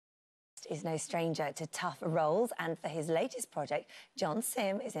is no stranger to tough roles, and for his latest project, John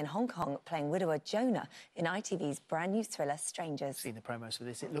Simm is in Hong Kong playing widower Jonah in ITV's brand new thriller Strangers. Seen the promos for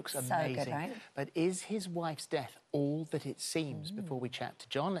this, it looks So amazing. good, right? But is his wife's death all that it seems? Before we chat to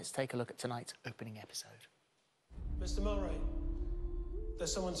John, let's take a look at tonight's opening episode. Mr. Mulray,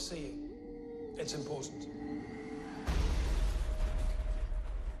 there's someone to see you. It's important.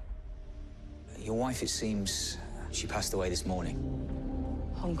 Your wife, it seems, she passed away this morning.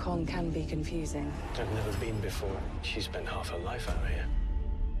 Hong Kong can be confusing. I've never been before. She spent half her life out here.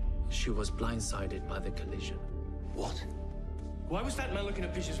 She was blindsided by the collision. What? Why was that man looking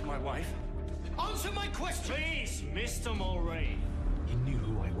at pictures of my wife? Answer my question! Please, Mr. Mulray. He knew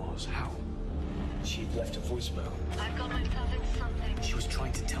who I was. How? She'd left a voicemail. I've got myself in something. She was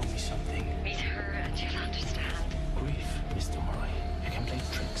trying to tell me something. Meet her and you'll understand. Grief, Mr. Mulray. It can play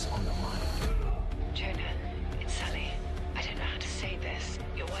tricks on the mind. Jonah, it's Sally. I don't know how to say this.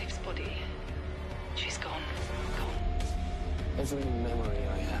 Your wife's body. She's gone. Gone. Every memory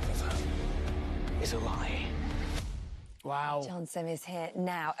I have of her is a lie. Wow. John Simm is here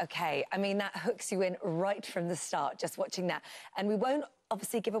now. OK, I mean, that hooks you in right from the start, just watching that. And we won't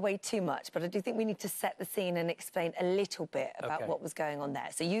obviously give away too much, but I do think we need to set the scene and explain a little bit about what was going on there.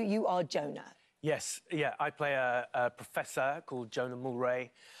 So you are Jonah. Yes, yeah, I play a professor called Jonah Mulray,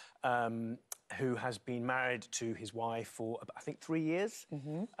 who has been married to his wife for, I think, 3 years.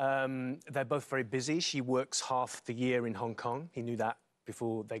 They're both very busy. She works half the year in Hong Kong. He knew that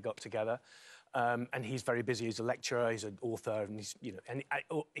before they got together. And he's very busy. He's a lecturer, he's an author, and he's, you know, and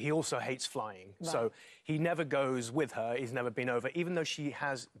he also hates flying. Right. So he never goes with her. He's never been over, even though she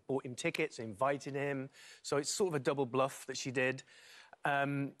has bought him tickets, invited him. So it's sort of a double bluff that she did.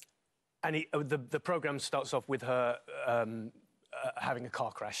 And the programme starts off with her having a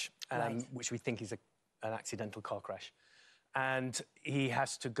car crash, which we think is an accidental car crash. And he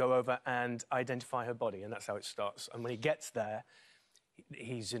has to go over and identify her body, and that's how it starts. And when he gets there,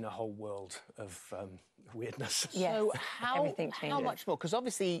 he's in a whole world of weirdness. Yes. So Everything changes. how much more? Because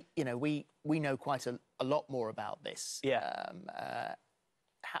obviously, you know, we know quite a lot more about this. Yeah.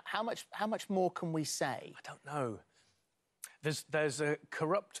 How much more can we say? I don't know. There's a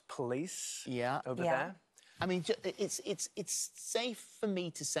corrupt police over there. I mean, it's safe for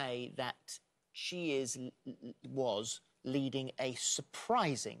me to say that she was leading a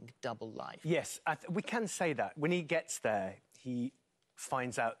surprising double life. Yes, we can say that. When he gets there, he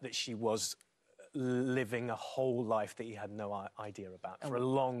finds out that she was living a whole life that he had no idea about for a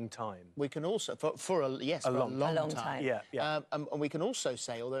long time. We can also, for a long time. Yeah, yeah. And we can also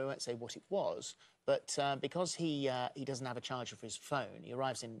say, although I won't say what it was, but because he doesn't have a charger for his phone, he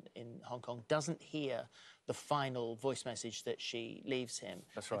arrives in Hong Kong, doesn't hear the final voice message that she leaves him.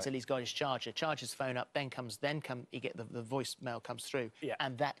 That's right. Until he's got his charger, charges his phone up, you get the voicemail comes through. Yeah.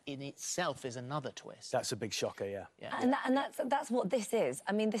 And that in itself is another twist. That's a big shocker, yeah. And that's what this is.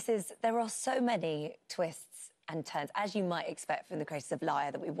 I mean, there are so many twists and turns, as you might expect from the creators of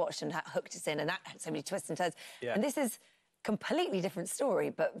Liar that we watched and hooked us in, and that had so many twists and turns. Yeah. And this is completely different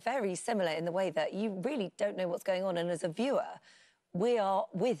story, but very similar in the way that you really don't know what's going on, and as a viewer, we are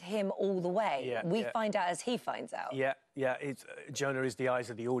with him all the way. Yeah, we find out as he finds out. Yeah, yeah. Jonah is the eyes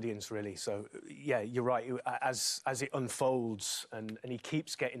of the audience, really. So, yeah, you're right. As it unfolds and he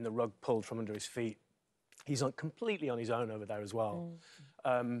keeps getting the rug pulled from under his feet, he's completely on his own over there as well.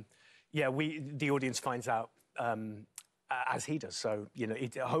 The audience finds out as he does. So, you know,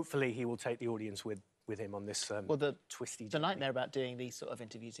 hopefully he will take the audience with him on this twisty journey. The nightmare about doing these sort of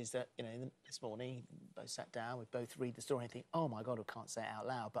interviews is that, you know, this morning, we both sat down, we both read the story and think, oh, my God, we can't say it out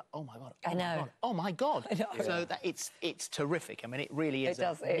loud, but oh, my God, oh, my God, oh, my God. I know. So it's terrific. I mean, it really is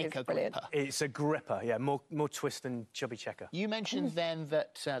a brilliant. It's a gripper, yeah, more twist than Chubby Checker. You mentioned then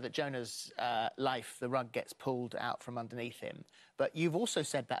that Jonah's life, the rug gets pulled out from underneath him, but you've also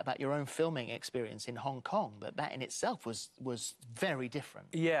said that about your own filming experience in Hong Kong, that in itself was very different.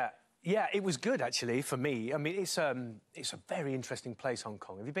 Yeah. Yeah, it was good, actually, for me. I mean, it's a very interesting place, Hong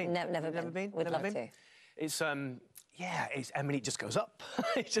Kong. Have you been? Never been. Would love to. It's, I mean, it just goes up.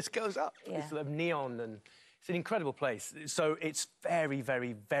 It just goes up. Yeah. It's sort of neon, and it's an incredible place. So it's very,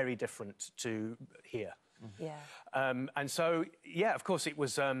 very, very different to here. Yeah. And so, yeah, of course, it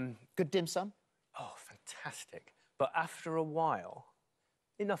was... Good dim sum? Oh, fantastic. But after a while,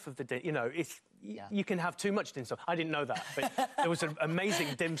 enough of the... You know, you can have too much dim sum. I didn't know that, but there was an amazing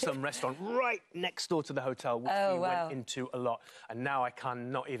dim sum restaurant right next door to the hotel, which we went into a lot. And now I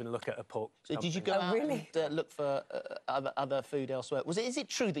cannot even look at a pork. So did you go out and look for other food elsewhere? Is it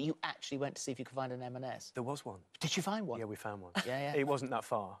true that you actually went to see if you could find an M&S? There was one. Did you find one? Yeah, we found one. Yeah. It wasn't that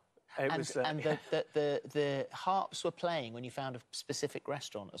far. And the harps were playing when you found a specific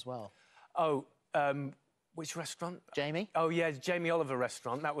restaurant as well. Oh, which restaurant? Jamie? Oh, yeah, Jamie Oliver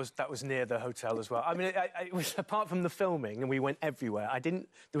restaurant. That was near the hotel as well. I mean, it was, apart from the filming, and we went everywhere, there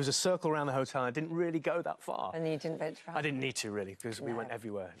was a circle around the hotel, and I didn't really go that far. And you didn't venture out? I didn't need to, really, because we went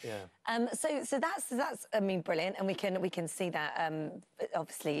everywhere, yeah. So that's, I mean, brilliant, and we can see that,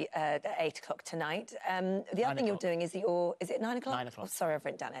 obviously, at 8 o'clock tonight. The other thing you're doing is is it 9 o'clock? 9 o'clock. Oh, sorry, I've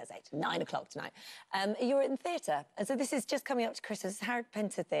written down it as 8. 9 o'clock tonight. You're in theatre, and so this is just coming up to Christmas. Harrod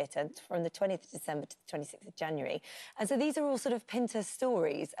Pinter Theatre from the 20th of December to the 26th of January. And so these are all sort of Pinter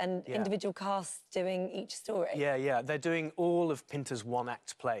stories and individual casts doing each story. Yeah. They're doing all of Pinter's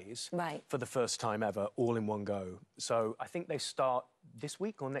one-act plays for the first time ever, all in one go. So I think they start this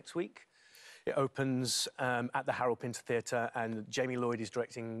week or next week. It opens at the Harold Pinter Theatre, and Jamie Lloyd is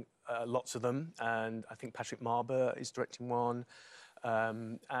directing lots of them, and I think Patrick Marber is directing one.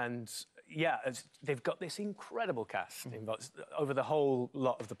 And yeah, they've got this incredible cast involved. Over the whole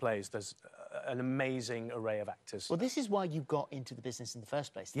lot of the plays, there's an amazing array of actors. Well, this is why you got into the business in the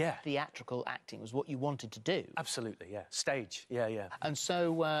first place. Yeah. Theatrical acting was what you wanted to do. Absolutely, yeah. Stage, yeah. And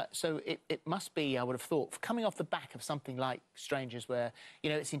so, it must be, I would have thought, coming off the back of something like Strangers, where, you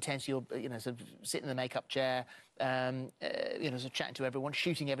know, it's intense, you're, you know, sort of sitting in the makeup chair, you know, sort of chatting to everyone,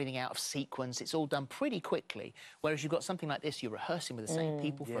 shooting everything out of sequence. It's all done pretty quickly. Whereas you've got something like this, you're rehearsing with the same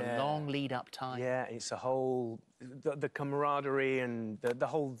people for a long lead-up time. Yeah, it's a whole... The camaraderie and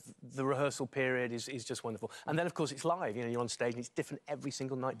the rehearsal period is just wonderful. And then, of course, it's live. You know, you're on stage, and it's different every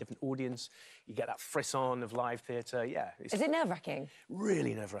single night, different audience. You get that frisson of live theatre, yeah. Is it nerve-wracking?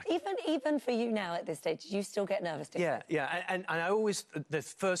 Really nerve-wracking. Even for you now at this stage, you still get nervous, don't you? Yeah. And I always... The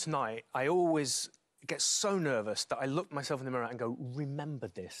first night, I always get so nervous that I look myself in the mirror and go, remember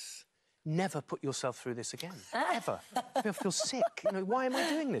this. Never put yourself through this again, ever. I feel sick. You know, why am I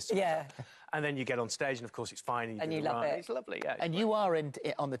doing this? Yeah. And then you get on stage, and of course it's fine. And you love it. It's lovely, yeah. And you are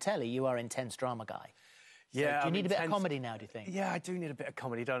on the telly. You are intense drama guy. So Yeah. do you need a bit of comedy now, do you think? Yeah, I do need a bit of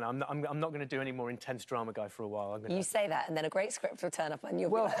comedy, don't I? I'm not going to do any more intense drama guy for a while. You say that, and then a great script will turn up, and you'll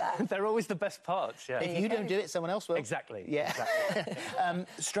be like that. They're always the best parts, yeah. If you don't do it, someone else will. Exactly. Yeah. Exactly.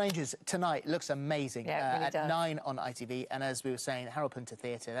 Strangers tonight looks amazing. Yeah, it really at does. 9 on ITV, and as we were saying, Harold Pinter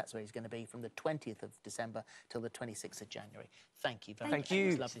Theatre. That's where he's going to be from the 20th of December till the 26th of January. Thank you very much. Thank you. It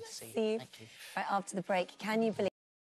was lovely to see you. Thank you. Right after the break, can you believe?